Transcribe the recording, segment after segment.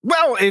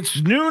Well,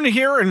 it's noon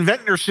here in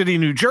Ventnor City,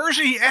 New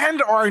Jersey,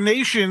 and our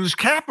nation's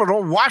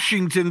capital,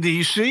 Washington,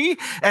 D.C.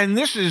 And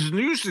this is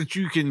news that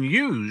you can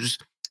use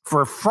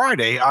for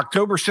Friday,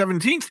 October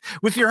 17th,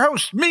 with your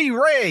host, me,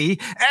 Ray,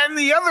 and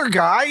the other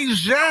guy,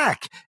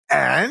 Zach.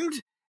 And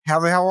how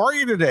the hell are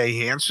you today,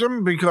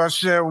 handsome?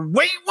 Because,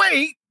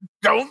 wait,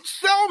 don't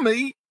sell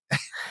me.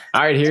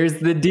 All right,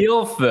 here's the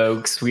deal,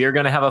 folks. We are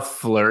going to have a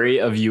flurry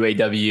of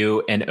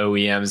UAW and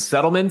OEM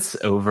settlements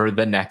over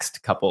the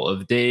next couple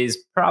of days,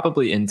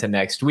 probably into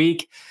next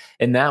week.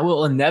 And that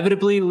will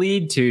inevitably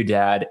lead to,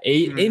 Dad,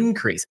 an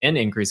increase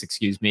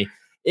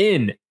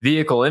in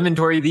vehicle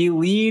inventory. The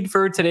lead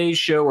for today's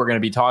show, we're going to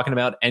be talking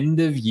about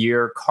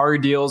end-of-year car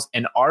deals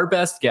and our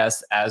best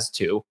guess as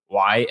to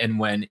why and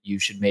when you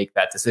should make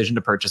that decision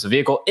to purchase a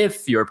vehicle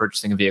if you're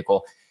purchasing a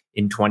vehicle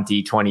in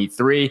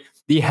 2023.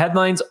 The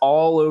headlines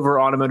all over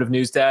automotive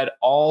news, Dad,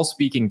 all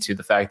speaking to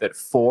the fact that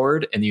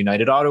Ford and the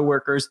United Auto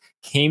Workers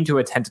came to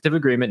a tentative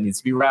agreement, needs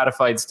to be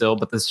ratified still,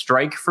 but the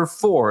strike for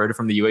Ford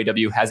from the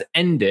UAW has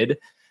ended.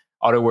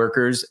 Auto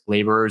workers,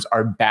 laborers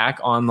are back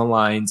on the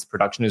lines.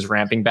 Production is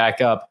ramping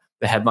back up.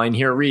 The headline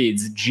here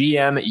reads,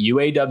 GM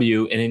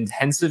UAW in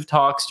intensive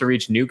talks to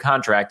reach new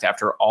contract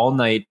after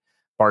all-night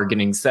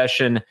bargaining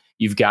session.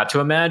 You've got to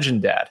imagine,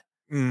 Dad,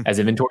 as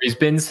inventory's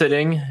been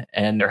sitting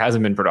and there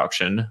hasn't been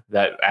production,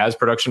 that as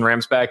production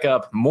ramps back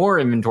up, more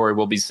inventory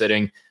will be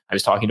sitting. I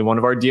was talking to one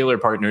of our dealer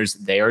partners.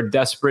 They are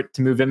desperate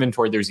to move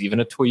inventory. There's even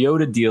a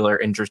Toyota dealer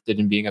interested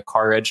in being a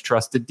CarEdge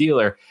trusted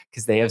dealer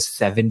because they have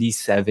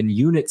 77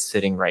 units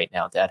sitting right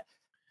now, Dad.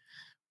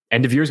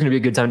 End of year is going to be a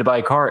good time to buy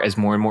a car as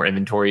more and more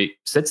inventory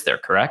sits there,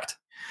 correct?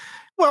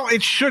 Well,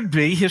 it should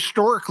be.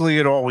 Historically,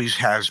 it always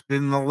has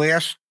been. The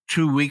last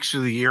 2 weeks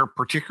of the year,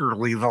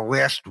 particularly the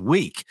last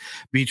week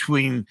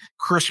between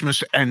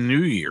Christmas and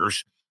New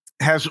Year's,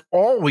 has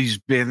always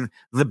been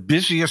the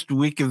busiest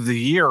week of the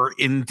year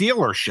in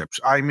dealerships.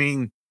 I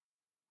mean,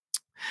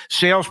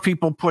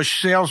 salespeople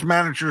push, sales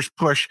managers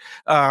push,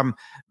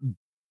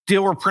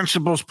 dealer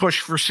principals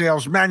push for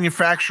sales,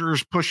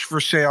 manufacturers push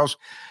for sales.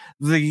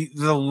 The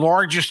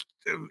largest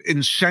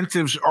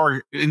incentive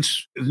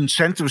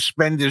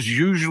spend is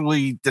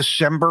usually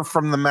December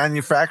from the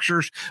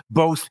manufacturers,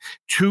 both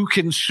to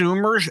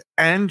consumers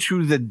and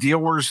to the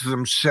dealers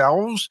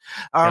themselves.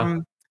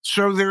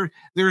 So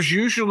there's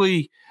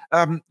usually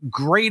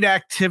great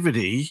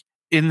activity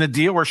in the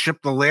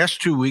dealership the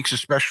last 2 weeks,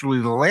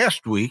 especially the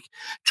last week,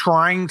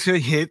 trying to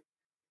hit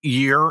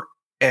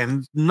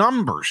year-end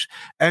numbers.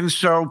 And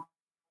so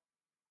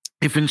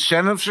if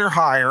incentives are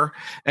higher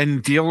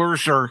and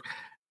dealers are,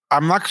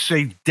 I'm not going to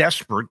say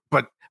desperate,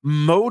 but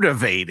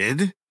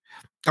motivated,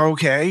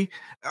 okay?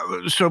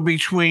 So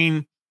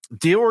between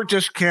dealer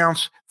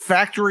discounts,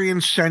 factory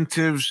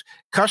incentives,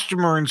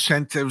 customer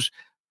incentives,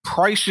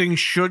 pricing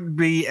should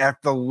be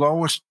at the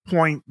lowest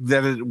point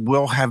that it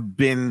will have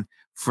been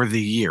for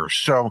the year.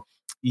 So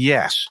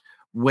yes,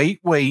 wait,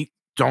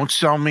 don't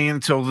sell me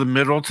until the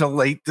middle to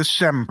late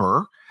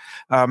December.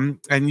 And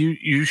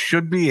you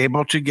should be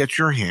able to get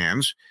your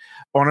hands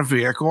on a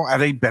vehicle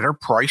at a better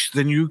price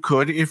than you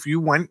could if you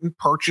went and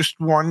purchased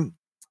one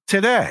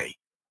today.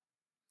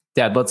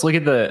 Dad, let's look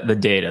at the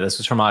data. This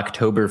is from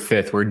October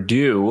 5th. We're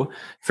due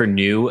for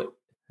new,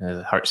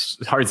 hard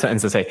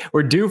sentence to say,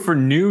 we're due for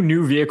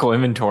new vehicle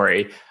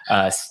inventory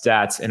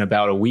stats in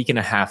about a week and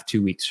a half,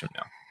 2 weeks from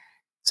now.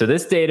 So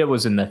this data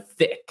was in the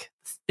thick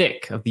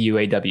of the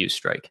UAW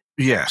strike.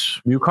 Yes.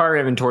 New car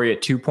inventory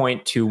at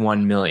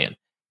 2.21 million.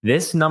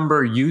 This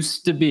number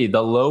used to be,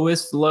 the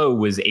lowest low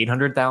was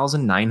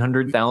 800,000,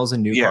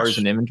 900,000 new cars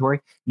in inventory.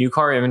 New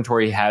car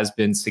inventory has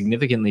been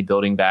significantly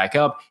building back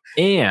up.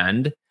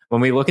 And when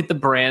we look at the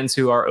brands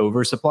who are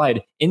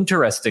oversupplied,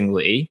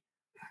 interestingly,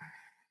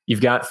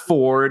 you've got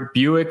Ford,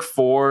 Buick,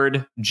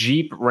 Ford,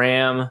 Jeep,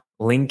 Ram,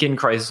 Lincoln,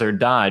 Chrysler,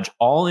 Dodge,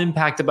 all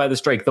impacted by the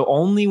strike. The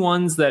only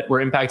ones that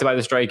were impacted by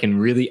the strike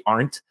and really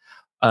aren't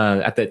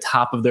at the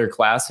top of their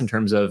class in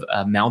terms of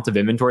amount of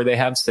inventory they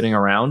have sitting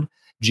around,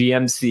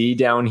 GMC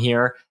down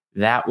here,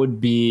 that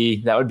would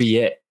be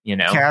it, you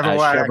know.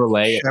 Cadillac,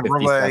 Chevrolet at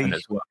 57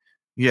 as well.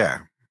 Yeah.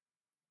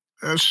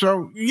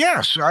 So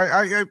yes,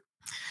 I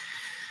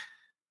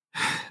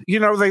you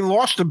know, they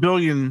lost $1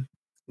 billion.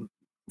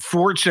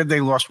 Ford said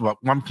they lost what,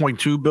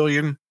 1.2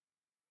 billion.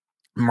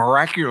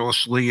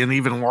 Miraculously, an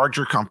even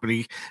larger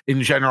company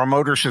in General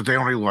Motors said they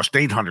only lost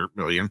 800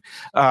 million.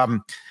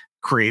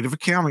 Creative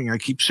accounting, I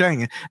keep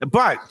saying it.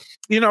 But,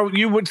 you know,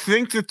 you would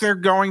think that they're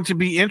going to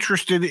be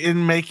interested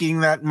in making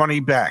that money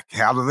back.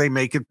 How do they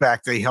make it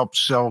back? They help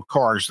sell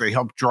cars. They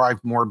help drive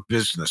more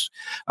business.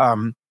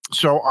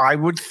 So I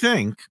would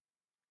think,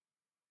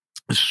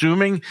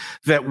 assuming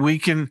that we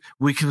can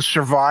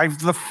survive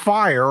the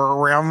fire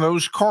around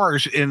those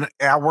cars in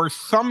our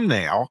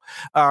thumbnail,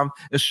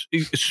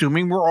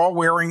 assuming we're all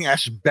wearing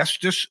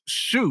asbestos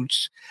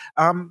suits,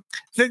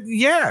 that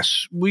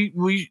yes,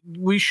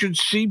 we should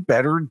see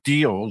better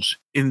deals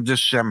in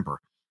December.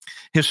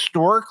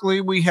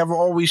 Historically, we have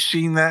always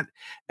seen that,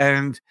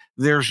 and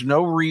there's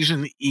no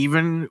reason,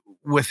 even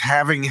with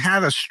having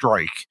had a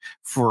strike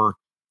for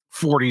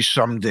 40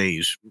 some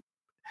days,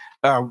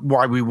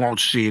 why we won't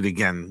see it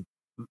again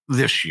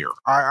this year.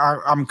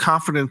 I'm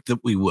confident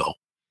that we will.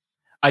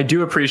 I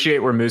do appreciate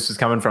where Moose is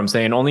coming from,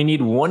 saying only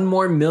need 1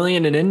 more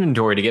million in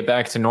inventory to get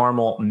back to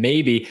normal.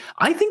 Maybe.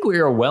 I think we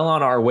are well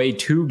on our way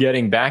to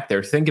getting back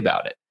there. Think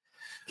about it.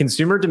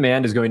 Consumer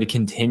demand is going to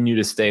continue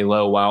to stay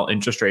low while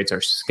interest rates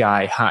are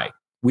sky high.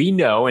 We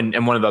know,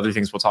 and one of the other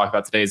things we'll talk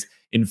about today is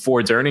in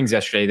Ford's earnings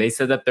yesterday, they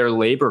said that their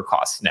labor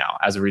costs now,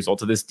 as a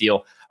result of this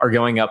deal, are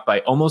going up by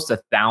almost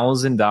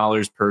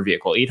 $1,000 per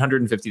vehicle,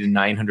 $850 to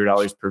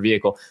 $900 per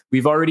vehicle.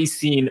 We've already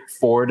seen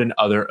Ford and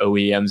other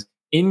OEMs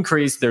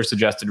increase their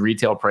suggested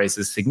retail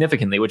prices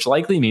significantly, which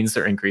likely means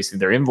they're increasing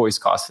their invoice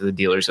costs to the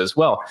dealers as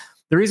well.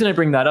 The reason I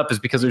bring that up is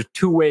because there's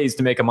 2 ways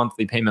to make a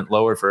monthly payment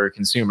lower for a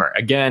consumer.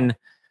 Again,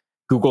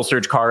 Google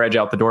search CarEdge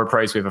out the door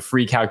price. We have a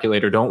free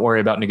calculator. Don't worry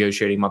about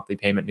negotiating monthly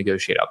payment.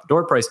 Negotiate out the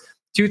door price.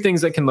 2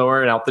 things that can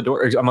lower it out the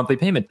door, a monthly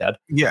payment, Dad.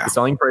 Yeah. The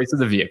selling price of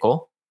the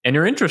vehicle and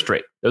your interest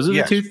rate. Those are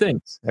the 2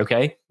 things.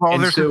 Okay. Well,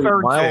 and there's a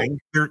third thing.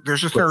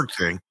 There's a third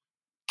thing.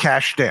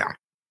 Cash down.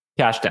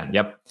 Cash down.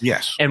 Yep.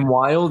 Yes. And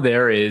while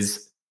there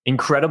is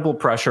incredible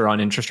pressure on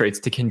interest rates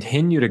to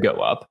continue to go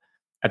up,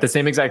 at the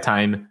same exact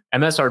time,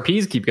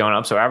 MSRPs keep going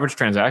up. So average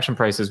transaction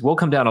prices will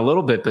come down a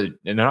little bit, but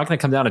they're not going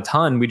to come down a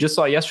ton. We just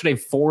saw yesterday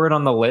Ford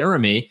on the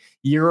Laramie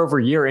year over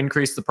year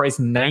increased the price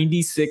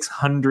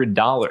 $9,600,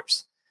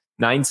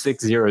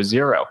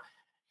 $9,600.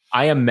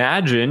 I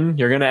imagine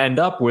you're going to end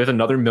up with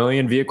another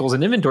million vehicles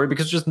in inventory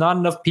because there's just not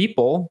enough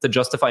people to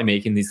justify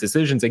making these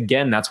decisions.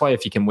 Again, that's why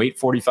if you can wait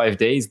 45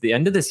 days, the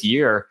end of this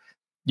year,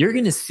 you're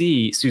going to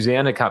see,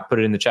 Susanna put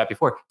it in the chat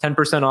before,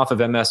 10% off of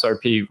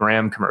MSRP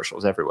Ram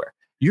commercials everywhere.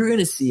 You're going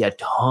to see a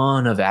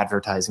ton of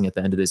advertising at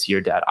the end of this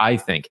year, Dad, I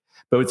think,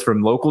 both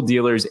from local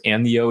dealers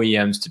and the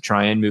OEMs to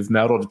try and move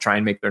metal, to try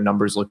and make their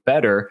numbers look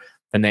better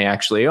than they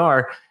actually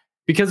are,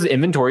 because the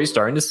inventory is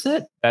starting to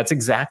sit. That's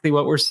exactly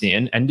what we're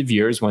seeing end of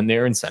years when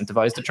they're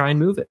incentivized to try and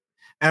move it.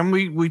 And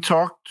we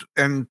talked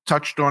and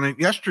touched on it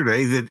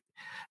yesterday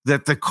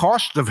that the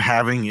cost of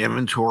having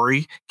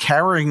inventory,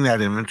 carrying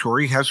that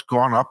inventory, has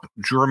gone up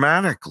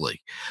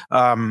dramatically.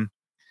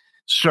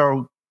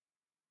 So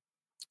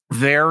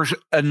there's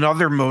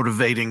another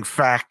motivating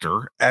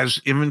factor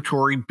as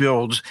inventory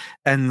builds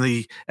and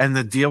the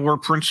dealer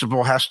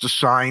principal has to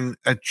sign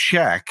a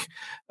check,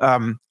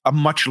 a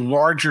much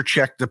larger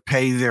check to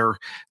pay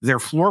their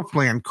floor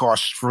plan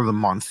costs for the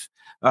month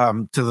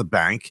to the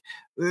bank.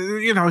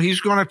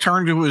 He's going to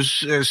turn to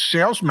his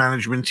sales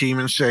management team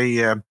and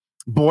say,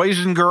 boys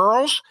and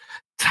girls,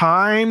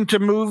 time to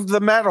move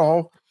the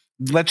metal.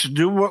 Let's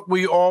do what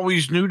we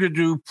always knew to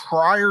do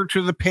prior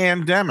to the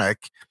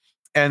pandemic.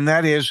 And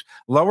that is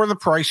lower the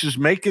prices,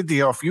 make a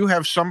deal. If you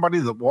have somebody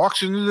that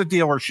walks into the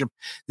dealership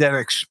that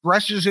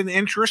expresses an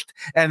interest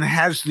and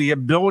has the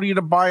ability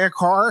to buy a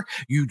car,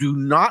 you do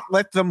not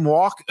let them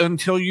walk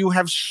until you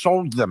have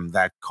sold them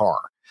that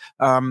car.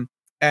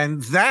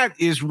 And that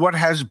is what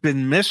has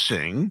been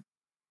missing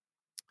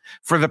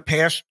for the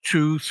past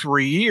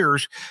 2-3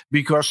 years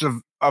because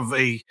of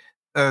a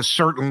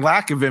certain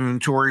lack of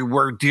inventory,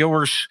 where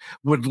dealers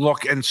would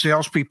look and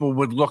salespeople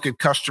would look at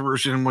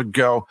customers and would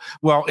go,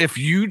 well, if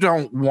you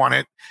don't want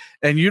it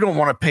and you don't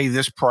want to pay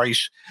this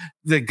price,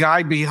 the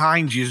guy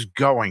behind you is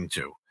going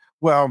to.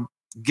 Well,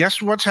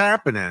 guess what's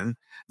happening?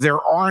 There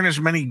aren't as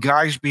many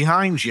guys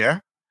behind you,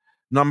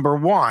 number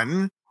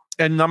one.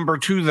 And number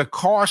two, the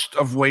cost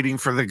of waiting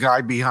for the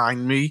guy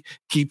behind me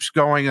keeps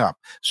going up.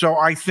 So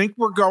I think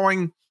we're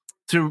going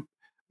to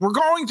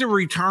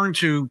return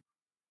to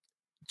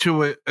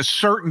a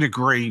certain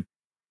degree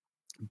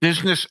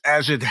business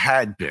as it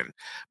had been.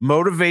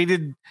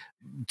 Motivated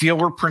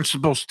dealer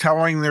principals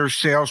telling their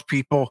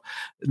salespeople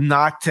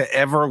not to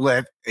ever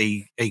let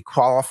a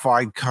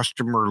qualified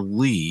customer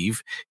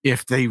leave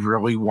if they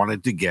really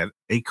wanted to get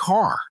a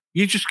car.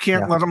 You just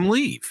can't let them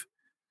leave.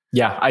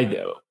 Yeah, I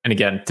do. And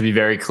again, to be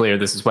very clear,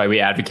 this is why we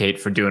advocate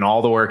for doing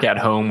all the work at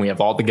home. We have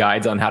all the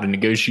guides on how to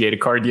negotiate a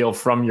car deal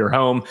from your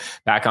home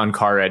back on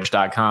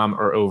CarEdge.com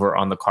or over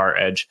on the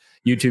CarEdge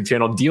YouTube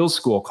channel. Deal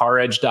School,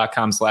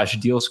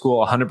 CarEdge.com/Deal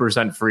School,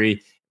 100%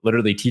 free.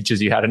 Literally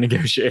teaches you how to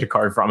negotiate a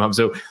car from home.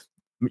 So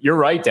you're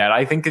right, Dad.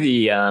 I think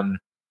the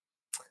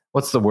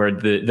what's the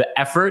word? The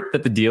effort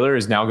that the dealer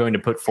is now going to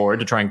put forward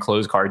to try and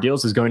close car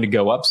deals is going to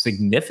go up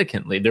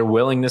significantly. Their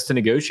willingness to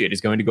negotiate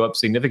is going to go up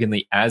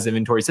significantly as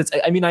inventory sits.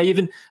 I mean, I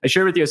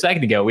shared with you a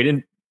second ago.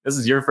 This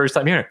is your first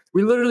time here.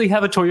 We literally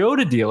have a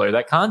Toyota dealer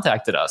that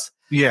contacted us.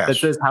 Yes. That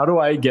says, how do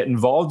I get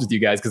involved with you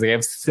guys? Because I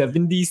have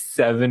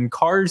 77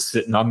 cars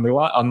sitting on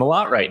the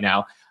lot right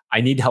now.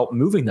 I need help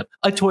moving them.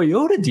 A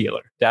Toyota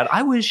dealer, Dad.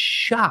 I was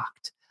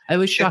shocked.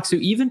 So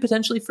even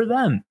potentially for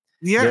them,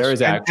 yes, there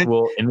is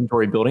actual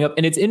inventory building up,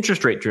 and it's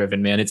interest rate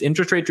driven, man. It's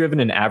interest rate driven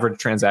and average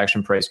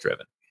transaction price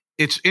driven.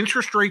 It's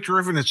interest rate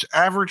driven. It's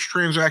average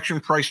transaction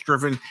price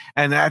driven.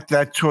 And at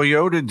that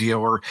Toyota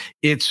dealer,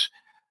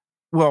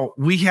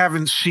 we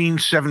haven't seen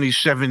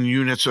 77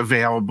 units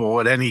available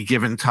at any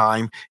given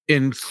time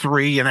in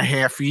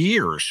 3.5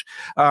 years.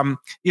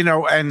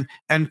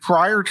 And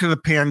prior to the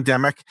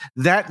pandemic,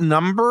 that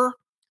number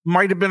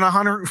might have been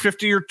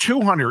 150 or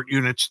 200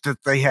 units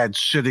that they had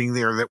sitting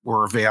there that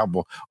were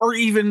available, or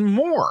even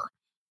more.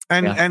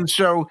 And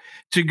so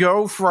to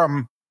go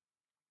from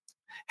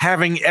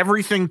having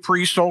everything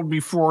pre-sold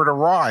before it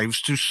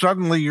arrives to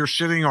suddenly you're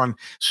sitting on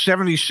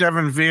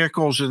 77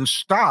 vehicles in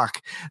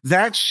stock,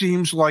 that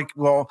seems like,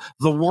 well,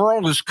 the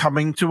world is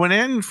coming to an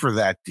end for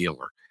that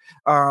dealer.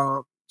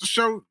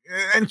 So,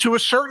 and to a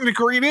certain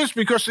degree it is,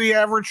 because the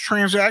average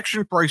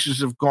transaction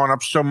prices have gone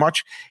up so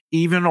much,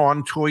 even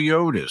on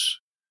Toyotas.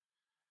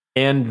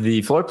 And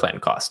the floor plan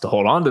cost to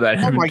hold on to that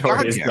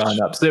inventory has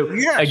gone up. So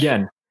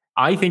again,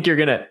 I think you're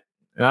going to,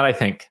 not I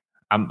think,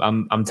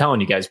 I'm telling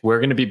you guys, we're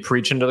going to be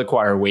preaching to the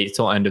choir. Wait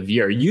till end of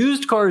year.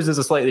 Used cars is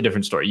a slightly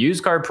different story.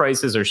 Used car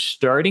prices are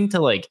starting to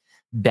like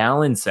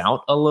balance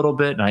out a little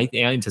bit, and I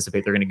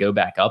anticipate they're going to go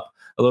back up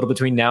a little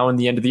between now and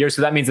the end of the year.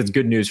 So that means it's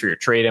good news for your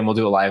trade. And we'll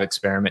do a live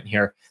experiment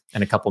here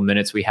in a couple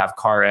minutes. We have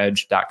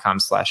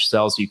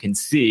caredge.com/sell, so you can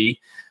see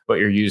what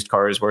your used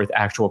car is worth,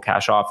 actual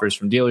cash offers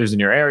from dealers in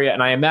your area.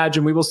 And I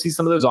imagine we will see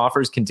some of those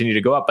offers continue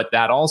to go up. But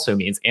that also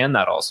means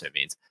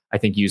I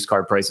think used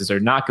car prices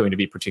are not going to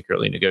be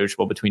particularly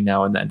negotiable between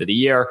now and the end of the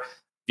year. If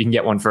you can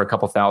get one for a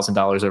couple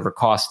 $1,000s over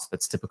cost,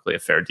 that's typically a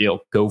fair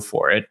deal. Go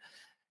for it.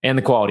 And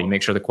the quality,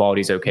 make sure the quality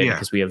is okay,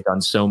 because we have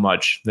done so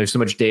much. There's so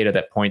much data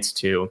that points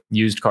to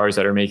used cars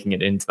that are making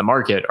it into the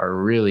market are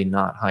really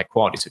not high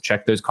quality. So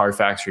check those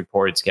Carfax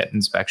reports, get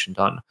inspection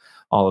done,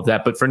 all of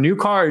that. But for new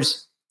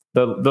cars,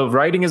 the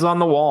writing is on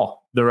the wall.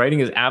 The writing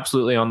is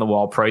absolutely on the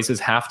wall. Prices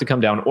have to come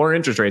down, or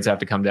interest rates have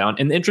to come down.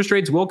 And the interest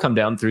rates will come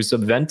down through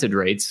subvented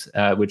rates,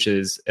 which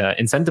is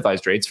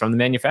incentivized rates from the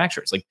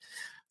manufacturers. Like,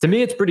 to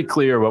me, it's pretty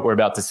clear what we're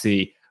about to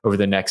see over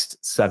the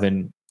next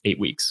 7-8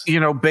 weeks. You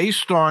know,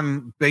 based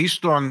on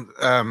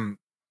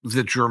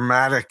the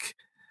dramatic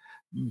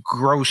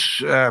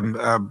gross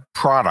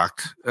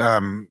product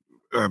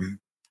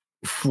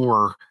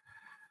for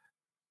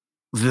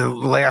the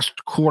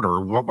last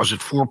quarter, what was it?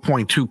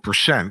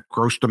 4.2%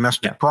 gross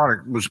domestic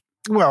product was.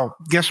 Well,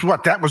 guess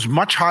what? That was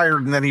much higher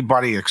than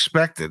anybody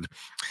expected,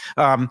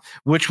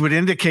 which would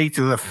indicate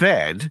to the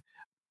Fed,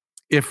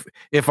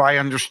 if I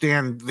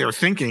understand their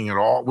thinking at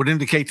all, would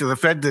indicate to the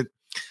Fed that,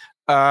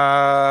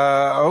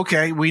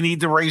 okay, we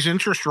need to raise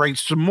interest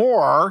rates some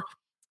more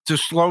to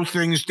slow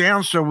things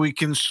down so we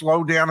can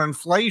slow down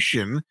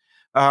inflation,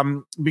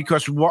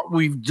 because what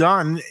we've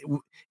done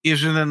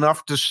isn't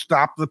enough to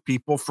stop the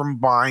people from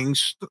buying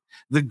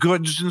the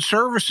goods and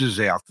services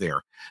out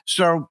there.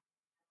 So,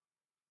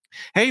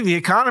 hey, the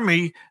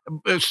economy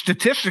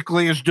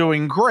statistically is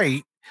doing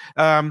great,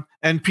 and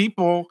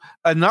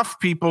enough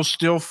people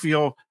still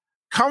feel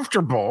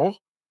comfortable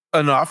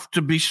enough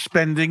to be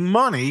spending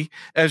money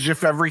as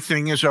if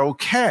everything is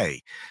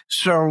okay.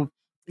 So,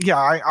 yeah,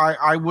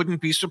 I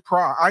wouldn't be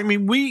surprised. I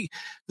mean,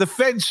 the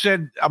Fed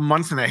said a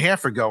month and a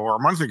ago,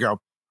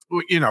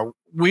 you know,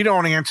 we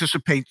don't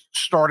anticipate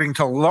starting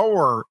to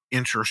lower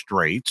interest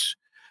rates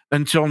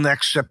until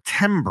next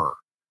September.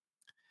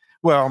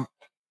 Well,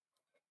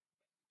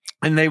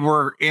 and they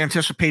were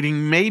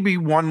anticipating maybe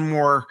one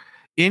more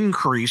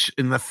increase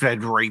in the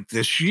Fed rate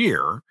this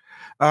year.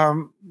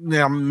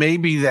 Now,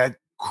 maybe that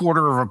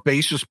quarter of a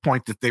basis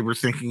point that they were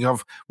thinking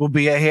of will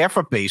be a half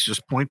a basis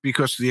point,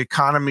 because the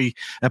economy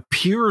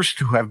appears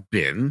to have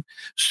been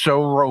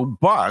so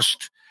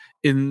robust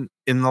in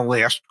the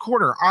last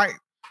quarter.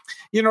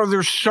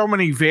 There's so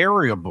many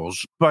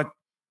variables, but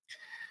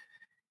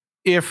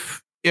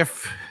if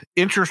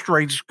interest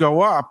rates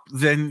go up,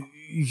 then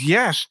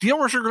yes,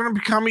 dealers are going to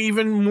become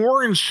even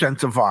more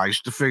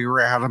incentivized to figure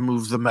out how to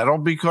move the metal,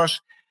 because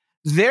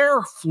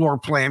their floor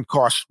plan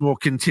costs will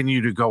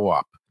continue to go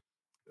up.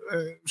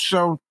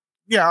 So,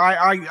 yeah,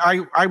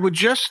 I would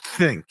just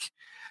think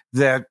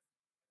that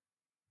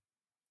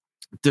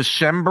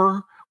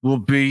December will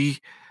be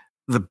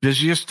the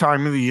busiest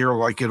time of the year,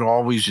 like it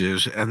always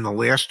is, and the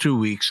last 2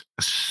 weeks,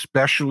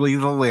 especially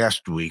the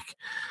last week,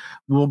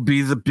 will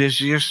be the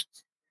busiest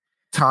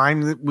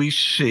time that we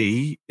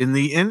see in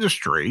the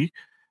industry.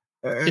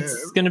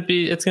 It's gonna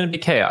be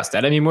chaos,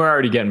 Dad. I mean, we're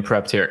already getting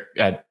prepped here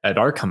at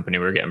our company.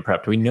 We're getting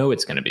prepped. We know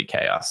it's gonna be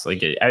chaos.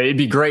 Like, it'd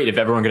be great if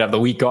everyone could have the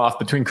week off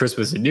between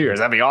Christmas and New Year's.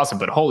 That'd be awesome.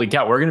 But holy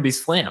cow, we're gonna be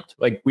slammed.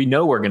 Like, we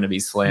know we're gonna be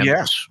slammed.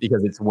 Yes,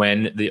 because it's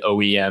when the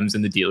OEMs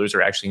and the dealers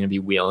are actually gonna be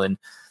wheeling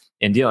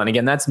and dealing.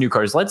 Again, that's new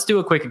cars. Let's do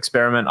a quick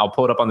experiment. I'll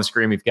pull it up on the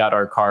screen. We've got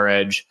our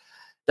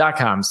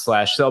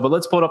caredge.com/sell, but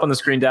let's pull it up on the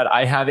screen, Dad.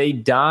 I have a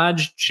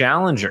Dodge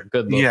Challenger.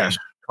 Good looking. Yes.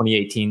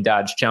 2018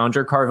 Dodge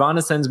Challenger.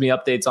 Carvana sends me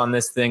updates on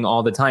this thing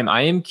all the time.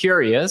 I am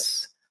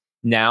curious,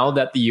 now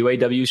that the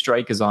UAW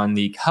strike is on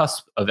the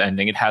cusp of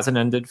ending. It hasn't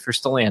ended for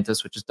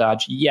Stellantis, which is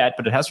Dodge, yet,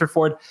 but it has for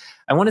Ford.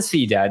 I want to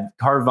see, Dad,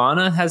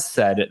 Carvana has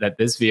said that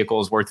this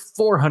vehicle is worth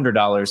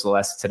 $400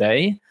 less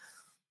today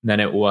than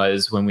it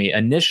was when we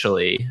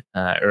initially,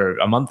 or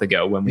a month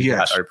ago, when we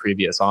got our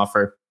previous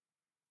offer.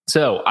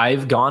 So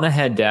I've gone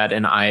ahead, Dad,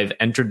 and I've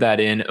entered that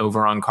in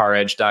over on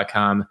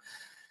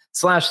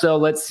caredge.com/sell.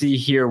 Let's see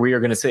here. We are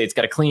going to say it's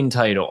got a clean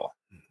title.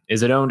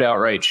 Is it owned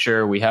outright?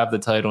 Sure. We have the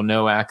title,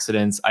 no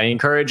accidents. I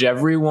encourage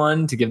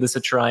everyone to give this a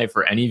try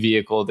for any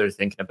vehicle they're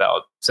thinking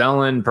about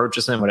selling,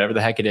 purchasing, whatever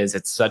the heck it is.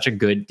 It's such a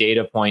good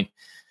data point,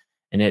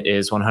 and it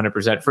is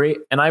 100% free.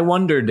 And I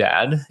wonder,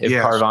 Dad, if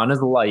Carvana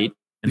is light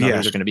and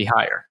others are going to be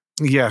higher.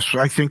 Yes,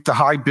 I think the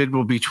high bid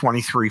will be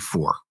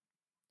 23.4.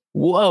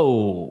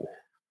 Whoa.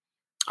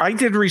 I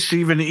did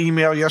receive an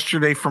email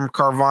yesterday from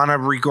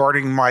Carvana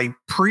regarding my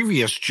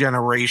previous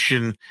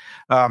generation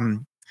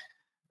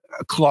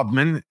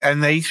Clubman,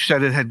 and they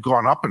said it had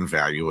gone up in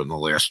value in the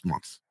last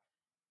month.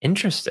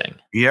 Interesting.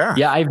 Yeah.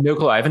 Yeah, I have no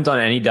clue. I haven't done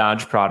any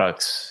Dodge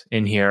products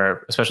in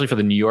here, especially for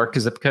the New York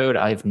zip code.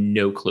 I have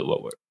no clue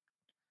what we're.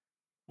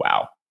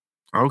 Wow.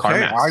 Okay.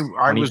 CarMax,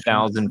 I was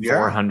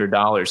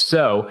 $20,400.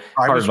 So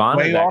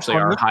Carvana is actually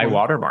our high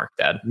watermark,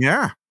 Dad.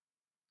 Yeah.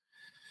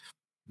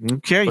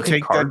 Okay,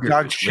 take that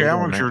Dodge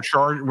Challenger,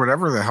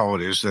 whatever the hell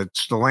it is, that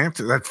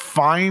Stellantis, that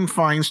fine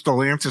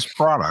Stellantis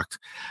product,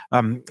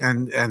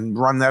 and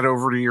run that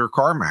over to your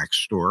CarMax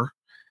store.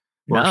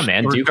 No,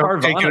 man, do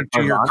Carvana. Take it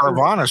to your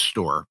Carvana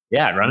store.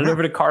 Yeah, run it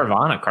over to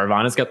Carvana.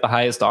 Carvana's got the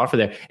highest offer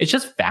there. It's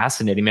just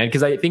fascinating, man,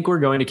 because I think we're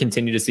going to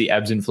continue to see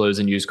ebbs and flows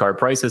in used car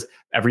prices.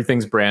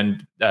 Everything's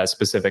brand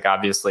specific,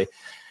 obviously.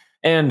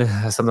 And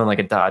something like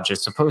a Dodge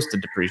is supposed to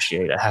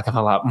depreciate a heck of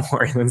a lot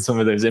more than some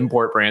of those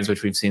import brands,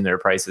 which we've seen their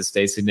prices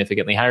stay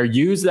significantly higher.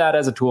 Use that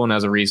as a tool and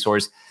as a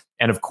resource.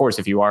 And of course,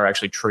 if you are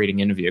actually trading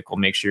in a vehicle,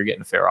 make sure you're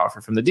getting a fair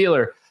offer from the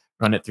dealer.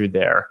 Run it through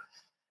there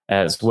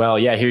as well.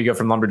 Yeah, here you go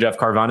from Lumberjeff.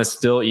 Carvana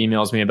still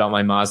emails me about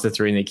my Mazda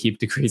 3 and they keep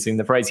decreasing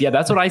the price. Yeah,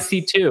 that's what I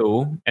see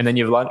too. And then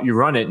you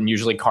run it and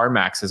usually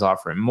CarMax is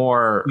offering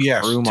more.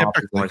 Yes,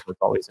 typically. More, so it's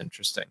always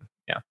interesting.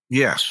 Yeah.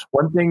 Yes.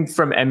 One thing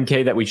from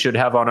MK that we should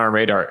have on our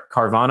radar,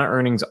 Carvana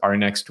earnings are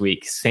next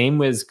week. Same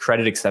with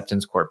Credit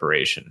Acceptance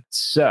Corporation.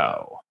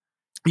 So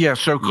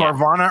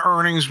Carvana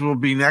earnings will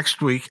be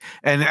next week.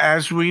 And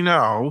as we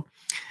know,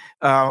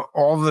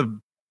 all the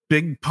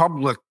big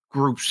public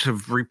groups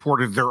have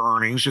reported their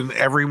earnings, and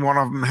every one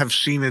of them have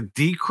seen a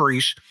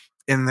decrease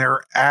in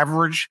their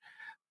average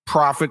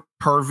profit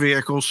per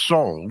vehicle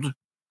sold,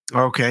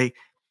 okay,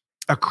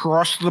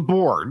 across the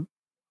board,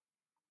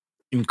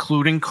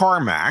 including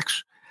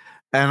CarMax.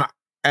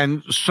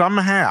 And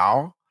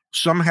somehow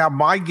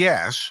my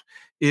guess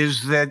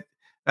is that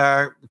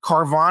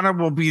Carvana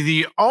will be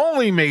the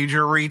only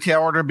major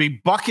retailer to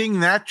be bucking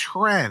that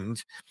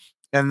trend,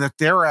 and that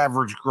their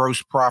average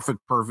gross profit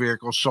per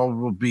vehicle sold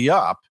will be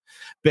up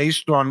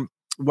based on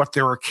what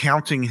their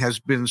accounting has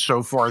been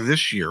so far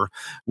this year,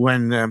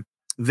 when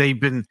they've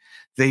been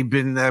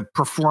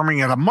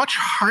performing at a much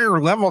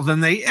higher level than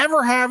they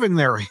ever have in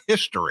their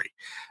history.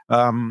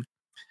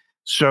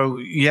 So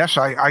yes,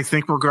 I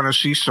think we're going to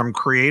see some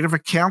creative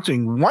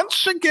accounting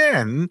once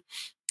again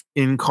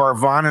in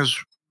Carvana's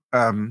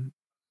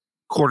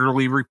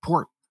quarterly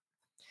report.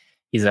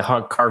 He's a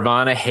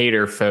Carvana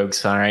hater,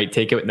 folks. All right,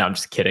 take it. No, I'm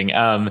just kidding.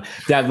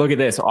 Dad, look at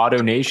this.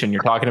 AutoNation.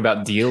 You're talking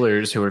about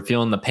dealers who are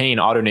feeling the pain.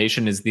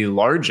 AutoNation is the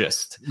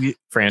largest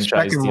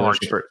franchise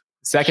dealership.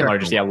 Second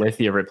largest. Yeah,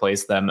 Lithia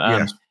replaced them.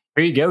 Yes.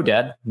 Here you go,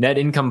 Dad. Net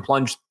income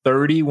plunged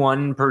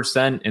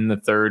 31% in the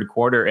third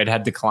quarter. It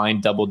had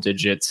declined double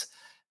digits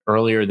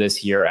earlier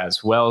this year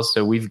as well.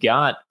 So we've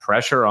got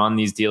pressure on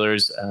these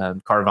dealers.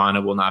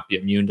 Carvana will not be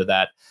immune to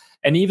that.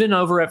 And even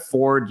over at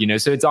Ford,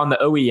 so it's on the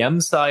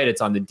OEM side,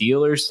 it's on the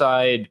dealer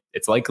side,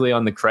 it's likely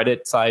on the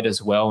credit side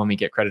as well when we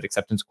get Credit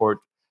Acceptance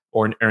Corp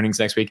or earnings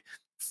next week.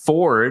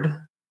 Ford,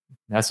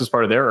 that's just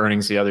part of their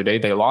earnings the other day.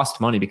 They lost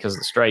money because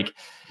of the strike.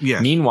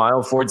 Yes.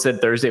 Meanwhile, Ford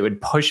said Thursday it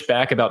would push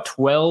back about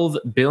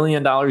 $12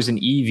 billion in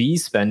EV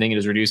spending. It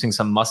is reducing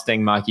some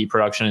Mustang Mach-E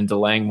production and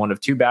delaying one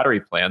of two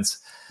battery plants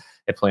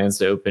it plans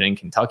to open in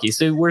Kentucky.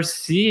 So we're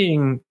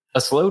seeing a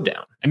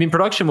slowdown. I mean,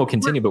 production will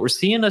continue, but we're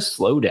seeing a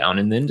slowdown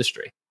in the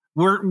industry.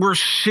 We're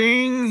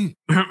seeing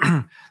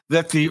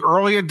that the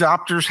early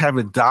adopters have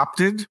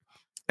adopted,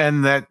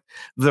 and that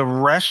the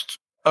rest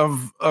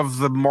of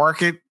the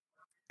market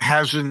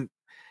hasn't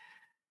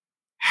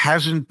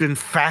been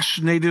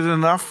fascinated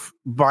enough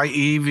by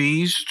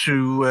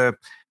EVs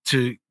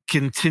to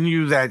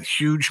continue that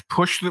huge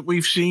push that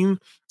we've seen.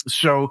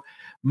 So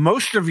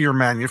most of your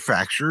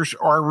manufacturers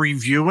are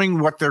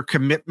reviewing what their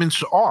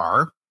commitments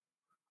are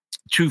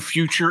to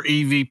future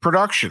EV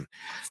production.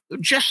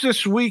 Just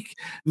this week,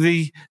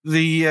 the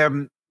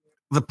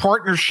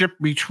partnership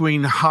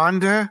between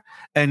Honda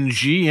and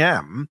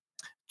GM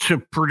to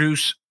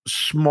produce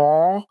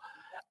small,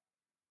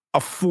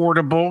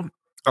 affordable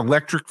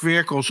electric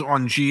vehicles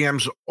on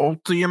GM's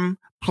Ultium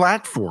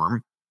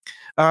platform,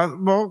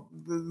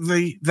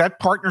 that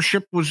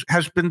partnership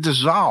has been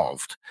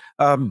dissolved.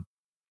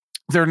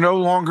 They're no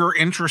longer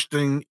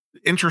interested in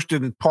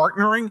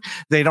partnering.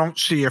 They don't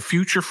see a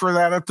future for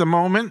that at the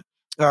moment.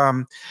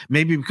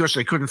 Maybe because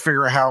they couldn't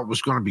figure out how it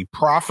was going to be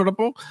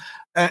profitable.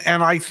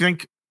 And I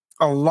think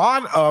a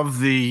lot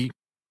of the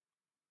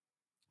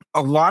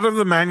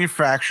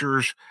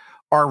manufacturers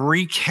are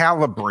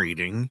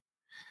recalibrating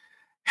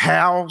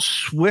how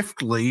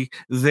swiftly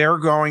they're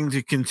going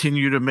to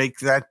continue to make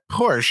that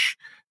push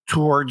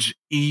towards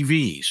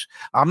EVs.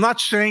 I'm not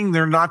saying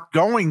they're not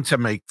going to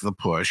make the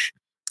push.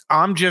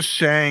 I'm just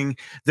saying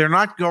they're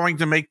not going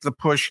to make the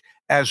push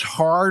as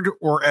hard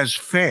or as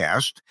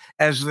fast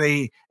as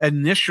they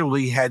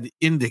initially had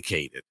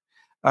indicated.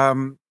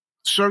 To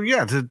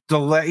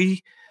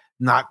delay,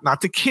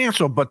 not to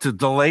cancel, but to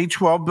delay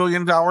 $12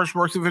 billion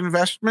worth of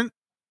investment,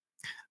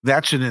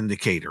 that's an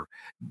indicator.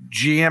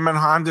 GM and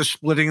Honda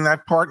splitting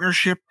that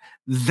partnership,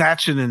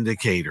 that's an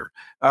indicator.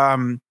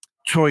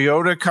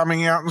 Toyota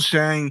coming out and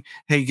saying,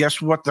 hey,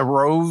 guess what? The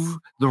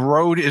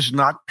road is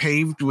not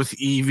paved with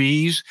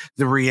EVs.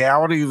 The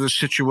reality of the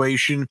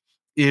situation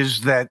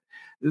is that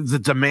the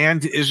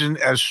demand isn't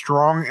as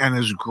strong and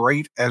as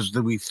great as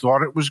we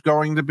thought it was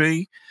going to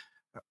be.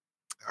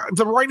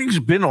 The writing's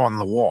been on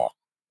the wall.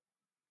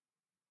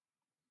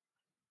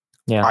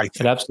 Yeah,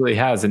 it absolutely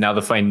has. And now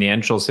the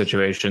financial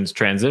situation's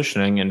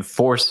transitioning and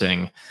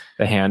forcing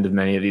the hand of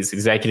many of these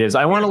executives.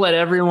 I want to let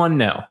everyone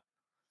know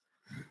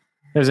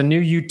there's a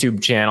new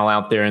YouTube channel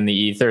out there in the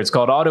ether. It's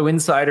called Auto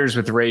Insiders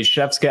with Ray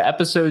Shefska.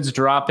 Episodes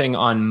dropping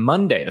on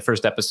Monday. The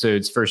first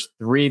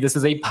 3. This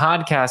is a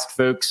podcast,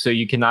 folks, so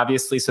you can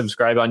obviously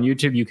subscribe on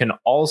YouTube. You can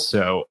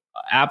also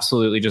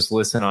absolutely just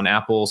listen on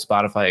Apple,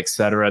 Spotify,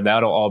 etc.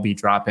 That'll all be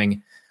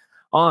dropping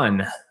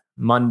on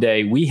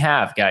Monday. We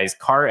have, guys,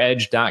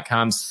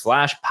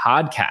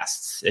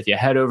 caredge.com/podcasts. If you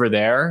head over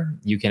there,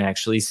 you can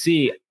actually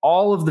see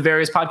all of the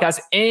various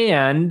podcasts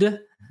and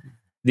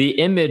the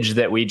image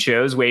that we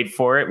chose. Wait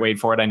for it.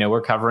 I know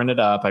we're covering it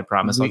up. I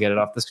promise I'll get it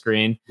off the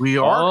screen. We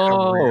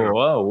are.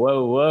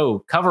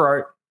 Whoa. Cover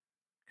art.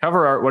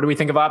 What do we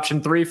think of option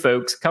 3,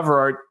 folks? Cover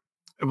art.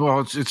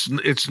 Well,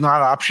 it's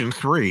not option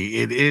 3.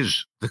 It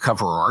is the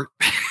cover art.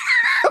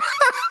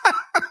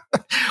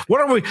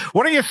 What do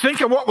you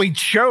think of what we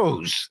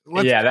chose?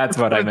 That's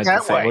what I meant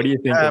to say. What do you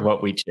think of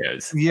what we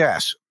chose?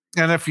 Yes.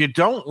 And if you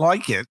don't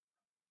like it,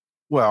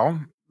 well,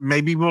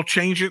 maybe we'll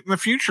change it in the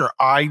future.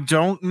 I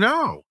don't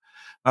know.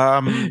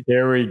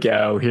 Here we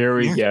go.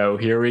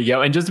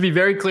 And just to be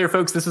very clear,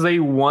 folks, this is a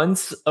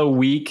once a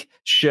week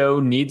show.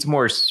 Needs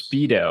more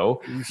Speedo.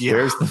 Yeah.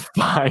 Where's the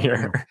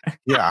fire?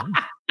 Yeah.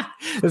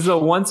 This is a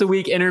once a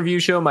week interview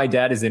show. My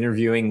dad is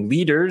interviewing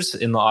leaders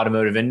in the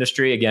automotive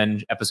industry.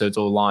 Again, episodes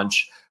will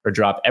launch or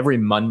drop every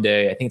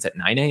Monday. I think it's at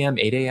 9 a.m.,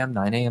 8 a.m.,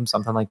 9 a.m.,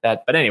 something like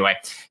that. But anyway,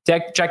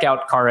 check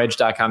out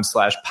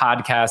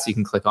caredge.com/podcast. You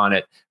can click on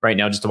it right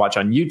now just to watch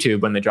on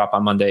YouTube. When they drop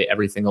on Monday,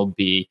 everything else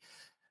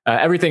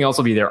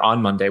will be there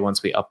on Monday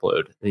once we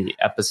upload the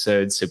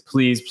episode. So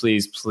please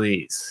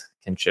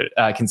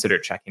consider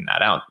checking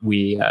that out.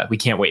 We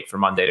can't wait for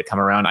Monday to come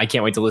around. I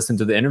can't wait to listen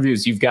to the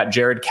interviews. You've got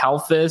Jared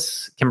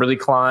Kalfas, Kimberly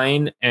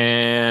Klein,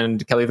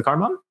 and Kelly the Car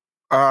Mom.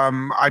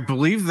 I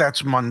believe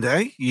that's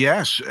Monday.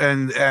 Yes,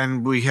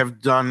 and we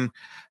have done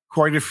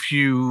quite a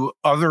few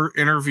other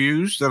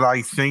interviews that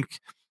I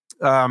think.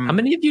 How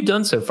many have you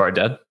done so far,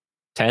 Dad?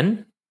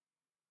 10?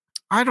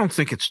 I don't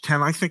think it's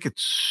 10. I think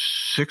it's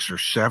 6 or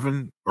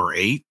 7 or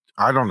 8.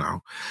 I don't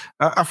know.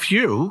 A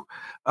few.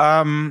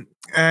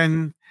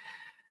 And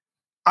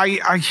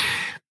I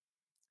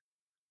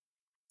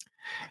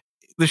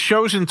the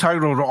show's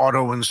entitled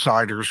Auto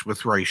Insiders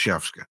with Ray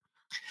Shefska.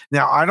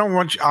 Now, I don't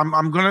want you,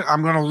 I'm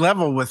gonna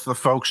level with the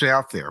folks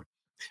out there.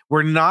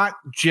 We're not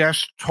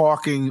just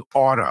talking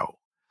auto.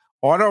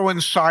 Auto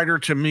Insider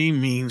to me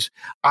means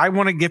I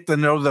want to get to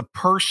know the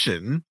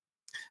person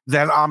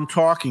that I'm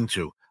talking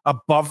to,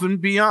 above and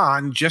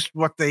beyond just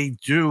what they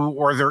do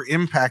or their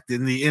impact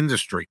in the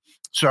industry.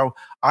 So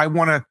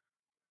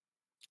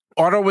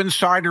Auto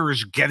Insider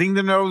is getting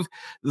to know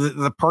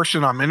the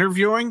person I'm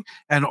interviewing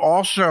and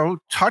also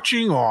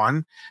touching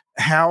on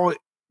how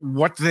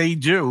what they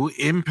do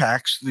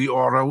impacts the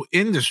auto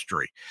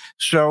industry.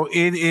 So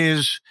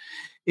there's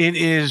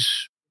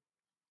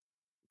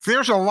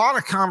a lot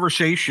of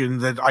conversation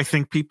that I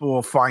think people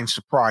will find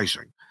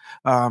surprising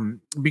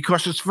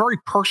because it's very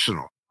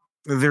personal.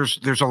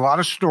 There's a lot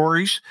of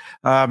stories.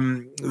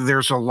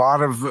 There's a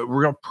lot of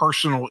real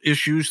personal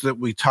issues that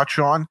we touch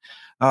on.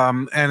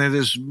 And it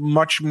is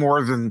much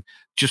more than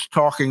just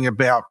talking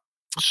about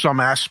some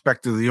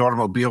aspect of the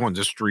automobile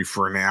industry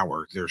for an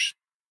hour.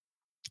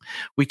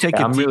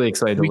 I'm really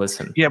excited to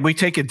listen. Yeah, we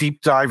take a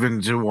deep dive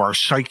into our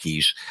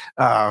psyches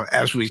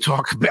as we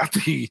talk about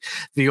the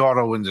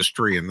auto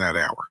industry in that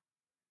hour.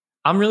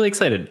 I'm really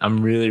excited.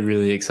 I'm really,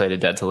 really excited,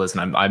 Dad, to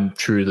listen. I'm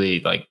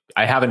truly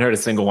I haven't heard a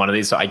single one of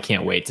these, so I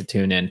can't wait to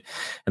tune in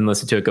and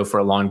listen to it. Go for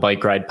a long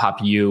bike ride.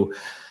 Pop you,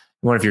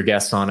 one of your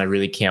guests on. I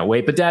really can't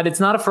wait. But Dad,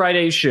 it's not a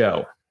Friday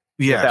show.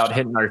 Yes. Without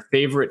hitting our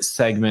favorite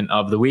segment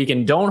of the week.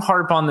 And don't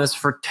harp on this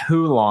for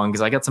too long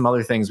because I got some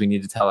other things we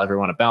need to tell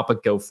everyone about,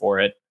 but go for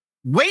it.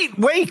 Wait.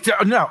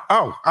 No.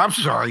 Oh, I'm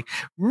sorry.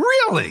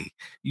 Really?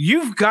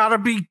 You've got to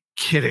be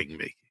kidding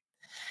me.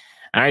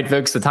 All right,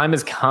 folks, the time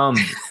has come.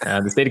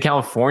 The state of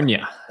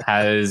California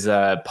has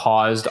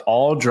paused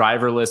all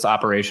driverless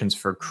operations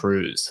for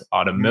Cruise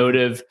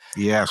Automotive.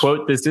 Yes.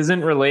 Quote, this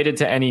isn't related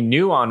to any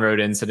new on-road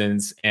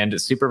incidents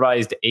and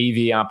supervised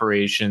AV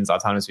operations.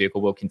 Autonomous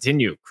vehicle will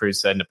continue, Cruise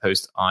said in a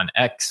post on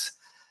X.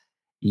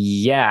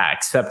 Yeah,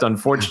 except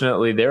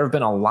unfortunately, there have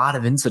been a lot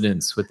of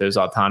incidents with those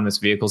autonomous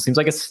vehicles. Seems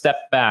like a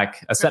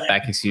setback,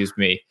 excuse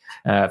me,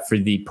 for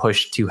the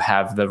push to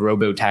have the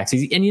robo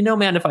taxis. And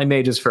man, if I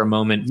may, just for a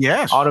moment,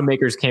 yes,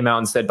 automakers came out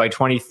and said by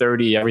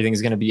 2030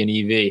 everything's going to be an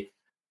EV.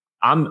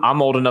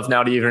 I'm old enough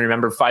now to even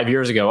remember 5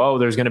 years ago. Oh,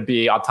 there's going to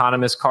be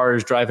autonomous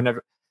cars driving.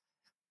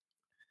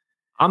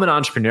 I'm an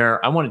entrepreneur.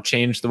 I want to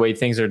change the way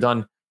things are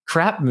done.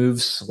 Crap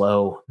moves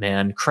slow,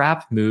 man.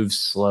 Crap moves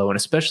slow. And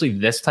especially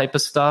this type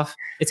of stuff,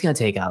 it's going to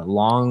take a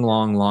long,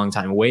 long, long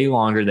time, way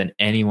longer than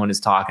anyone is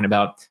talking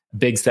about.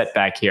 Big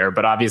setback here,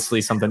 but obviously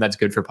something that's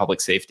good for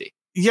public safety.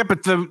 Yeah,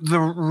 but the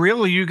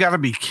really, you got to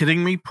be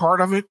kidding me,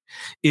 part of it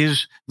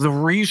is the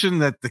reason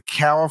that the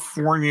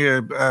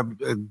California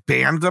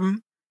banned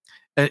them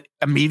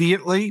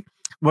immediately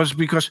was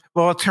because,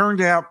 well, it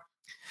turned out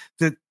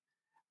that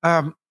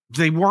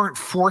they weren't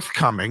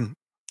forthcoming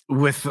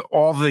with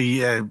all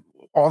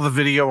the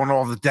video and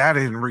all the data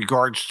in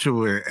regards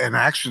to an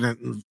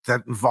accident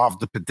that involved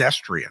the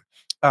pedestrian,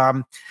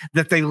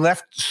 that they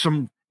left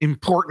some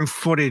important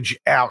footage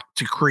out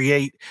to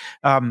create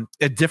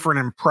a different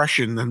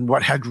impression than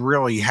what had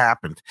really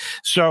happened.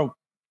 So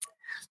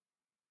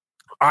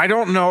I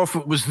don't know if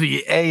it was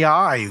the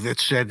AI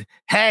that said,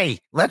 hey,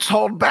 let's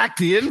hold back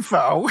the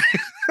info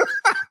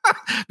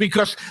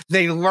because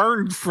they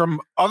learned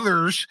from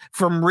others,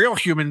 from real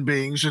human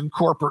beings in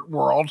corporate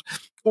world,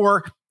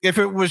 or if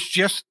it was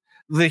just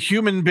the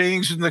human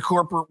beings in the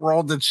corporate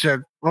world that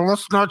said, well,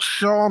 let's not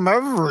show them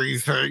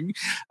everything.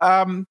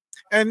 And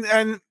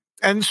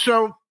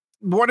so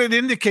what it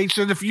indicates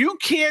that if you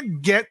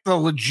can't get the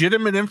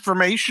legitimate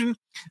information,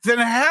 then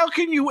how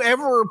can you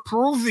ever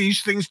approve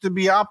these things to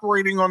be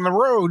operating on the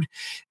road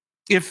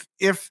if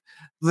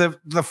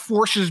the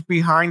forces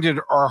behind it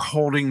are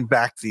holding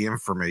back the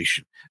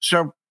information?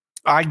 So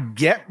I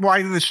get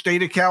why the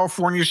state of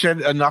California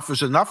said enough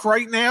is enough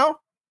right now.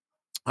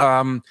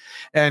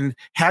 And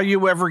how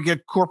you ever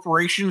get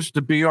corporations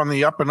to be on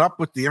the up and up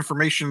with the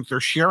information that they're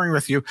sharing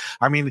with you.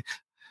 I mean,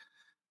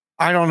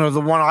 I don't know. The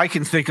one I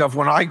can think of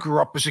when I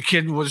grew up as a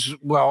kid was,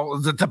 well,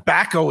 the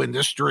tobacco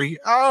industry.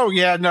 Oh,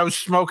 yeah, no,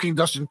 smoking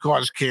doesn't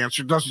cause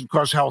cancer, doesn't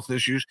cause health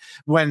issues,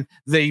 when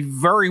they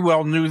very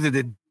well knew that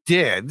it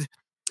did.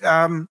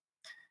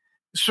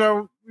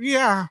 So,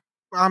 yeah,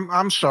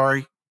 I'm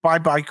sorry.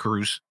 Bye-bye,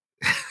 Cruz.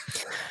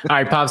 All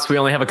right, Pops, we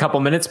only have a couple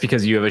minutes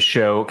because you have a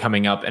show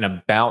coming up in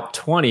about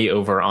 20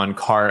 over on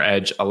Car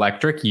Edge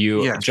Electric.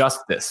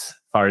 Justice,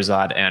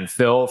 Farzad, and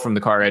Phil from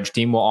the Car Edge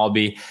team will all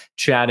be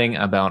chatting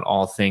about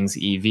all things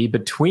EV.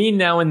 Between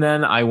now and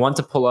then, I want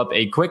to pull up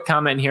a quick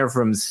comment here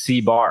from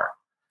C-Bar.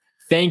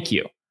 Thank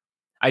you.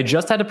 I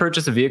just had to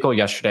purchase a vehicle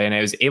yesterday, and I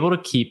was able to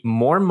keep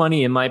more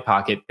money in my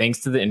pocket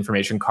thanks to the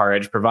information Car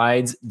Edge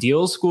provides.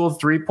 Deal School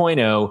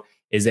 3.0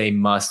 is a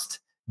must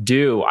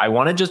do. I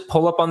want to just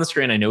pull up on the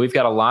screen. I know we've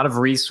got a lot of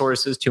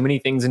resources, too many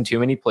things in too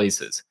many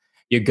places.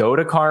 You go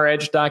to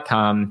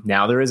caredge.com.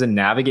 Now there is a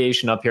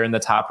navigation up here in the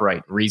top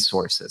right,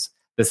 resources.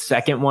 The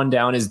second one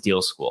down is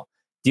Deal School.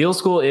 Deal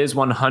School is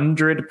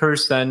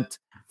 100%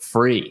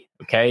 free.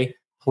 Okay.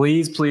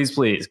 Please, please,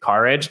 please.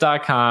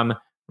 caredge.com,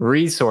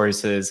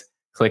 resources,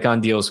 click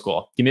on Deal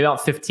School. Give me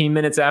about 15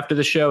 minutes after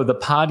the show. The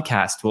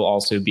podcast will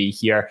also be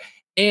here.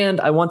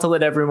 And I want to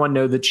let everyone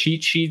know the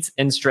cheat sheets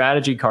and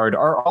strategy card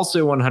are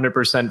also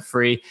 100%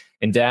 free.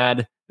 And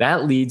Dad,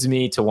 that leads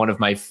me to one of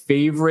my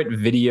favorite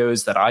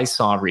videos that I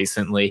saw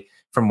recently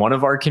from one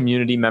of our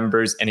community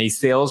members and a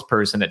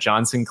salesperson at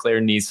John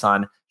Sinclair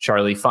Nissan,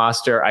 Charlie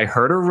Foster. I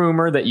heard a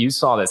rumor that you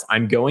saw this.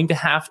 I'm going to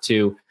have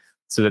to,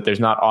 so that there's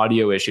not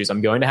audio issues,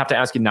 I'm going to have to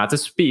ask you not to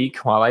speak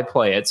while I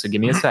play it. So give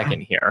me a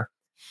second here.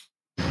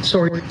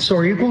 So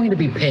are you going to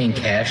be paying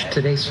cash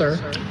today, sir?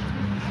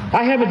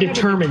 I haven't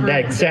determined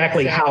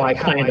exactly how I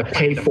plan to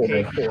pay for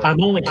it.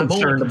 I'm only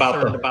concerned about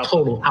the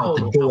total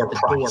out-the-door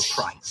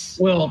price.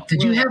 Well,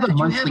 did you have a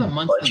monthly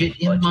budget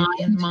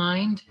in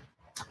mind?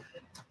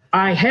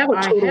 I have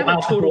a total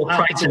out-the-door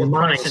price in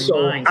mind,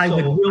 so I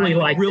would really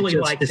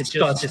like to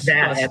discuss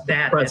that at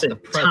the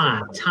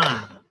present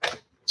time.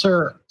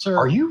 Sir,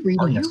 are you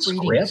reading a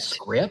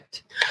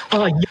script?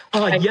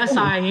 Yes,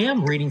 I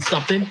am reading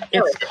something.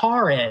 It's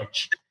Car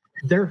Edge.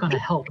 They're going to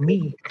help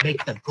me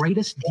make the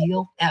greatest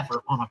deal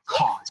ever on a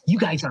car. You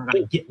guys aren't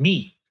going to get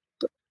me.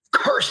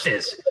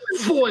 Curses!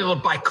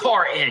 Foiled by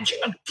Car Edge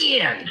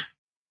again!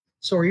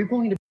 So are you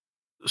going to...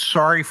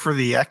 Sorry for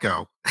the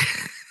echo.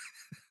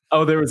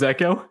 Oh, there was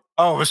echo?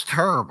 Oh, it was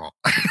terrible.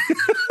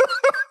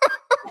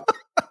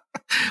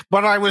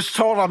 But I was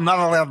told I'm not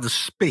allowed to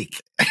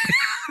speak.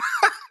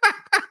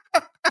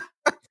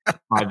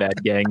 My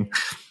bad, gang.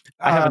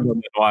 I haven't done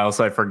it in a while,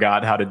 so I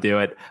forgot how to do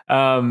it.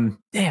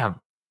 Damn.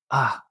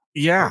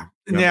 Yeah.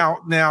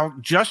 Now,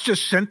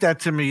 Justice sent that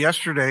to me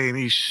yesterday, and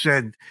he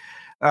said,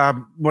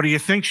 what do you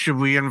think? Should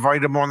we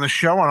invite him on the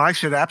show? And I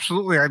said,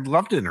 absolutely. I'd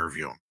love to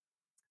interview him.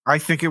 I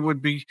think it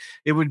would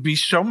be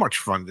so much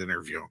fun to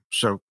interview him.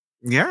 So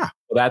Yeah.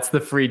 Well, that's the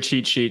free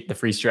cheat sheet, the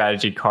free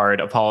strategy card.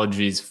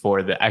 Apologies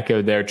for the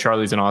echo there.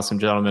 Charlie's an awesome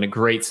gentleman, a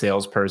great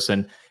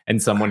salesperson,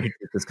 and someone who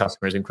treats his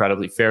customers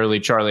incredibly fairly.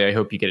 Charlie, I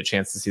hope you get a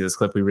chance to see this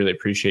clip. We really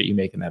appreciate you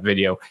making that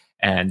video.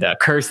 And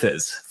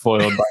curses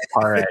foiled by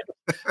Car Edge.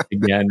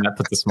 Again, that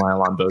puts a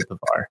smile on both of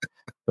our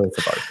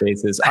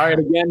faces. All right,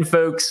 again,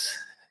 folks,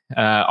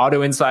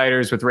 Auto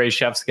Insiders with Ray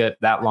Shefskat,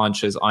 that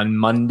launches on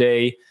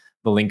Monday.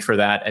 The link for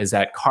that is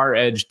at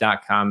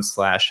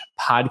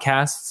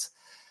caredge.com/podcasts.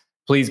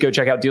 Please go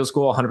check out Deal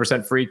School,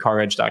 100% free,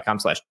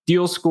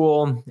 caredge.com/deal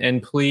school.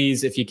 And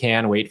please, if you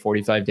can, wait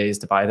 45 days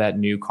to buy that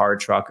new car,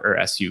 truck, or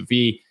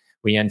SUV.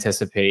 We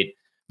anticipate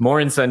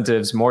more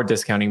incentives, more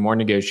discounting, more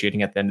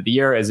negotiating at the end of the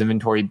year as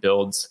inventory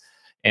builds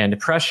and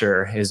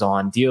pressure is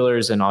on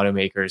dealers and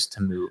automakers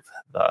to move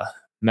the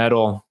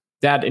metal.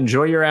 Dad,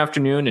 enjoy your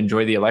afternoon,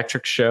 enjoy the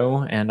electric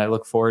show, and I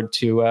look forward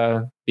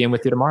to being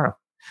with you tomorrow.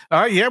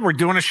 Yeah, we're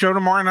doing a show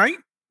tomorrow night.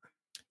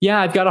 Yeah,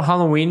 I've got a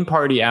Halloween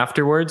party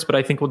afterwards, but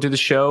I think we'll do the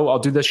show. I'll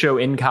do the show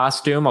in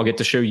costume. I'll get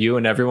to show you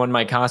and everyone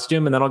my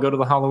costume, and then I'll go to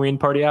the Halloween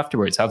party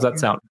afterwards. How's that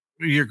sound?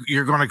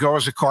 You're going to go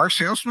as a car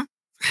salesman?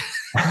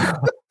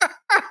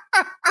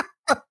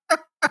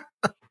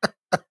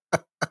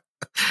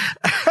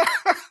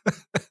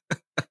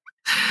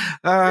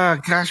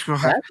 Gosh,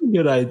 that's a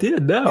good idea.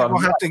 No, we'll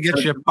have to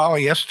get you a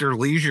polyester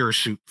leisure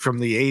suit from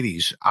the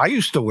 80s. I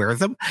used to wear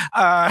them.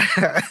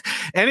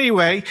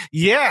 Anyway,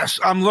 yes,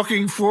 I'm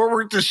looking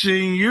forward to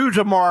seeing you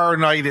tomorrow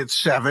night at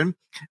 7.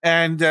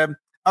 And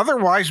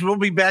otherwise, we'll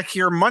be back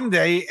here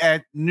Monday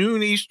at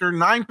noon Eastern,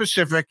 9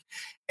 Pacific,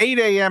 8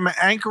 a.m.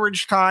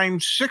 Anchorage time,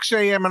 6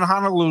 a.m. in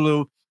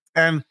Honolulu.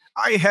 And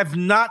I have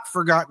not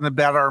forgotten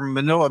about our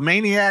Manila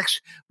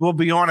Maniacs. We'll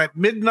be on at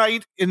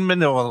midnight in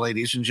Manila,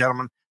 ladies and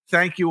gentlemen.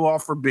 Thank you all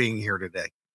for being here today.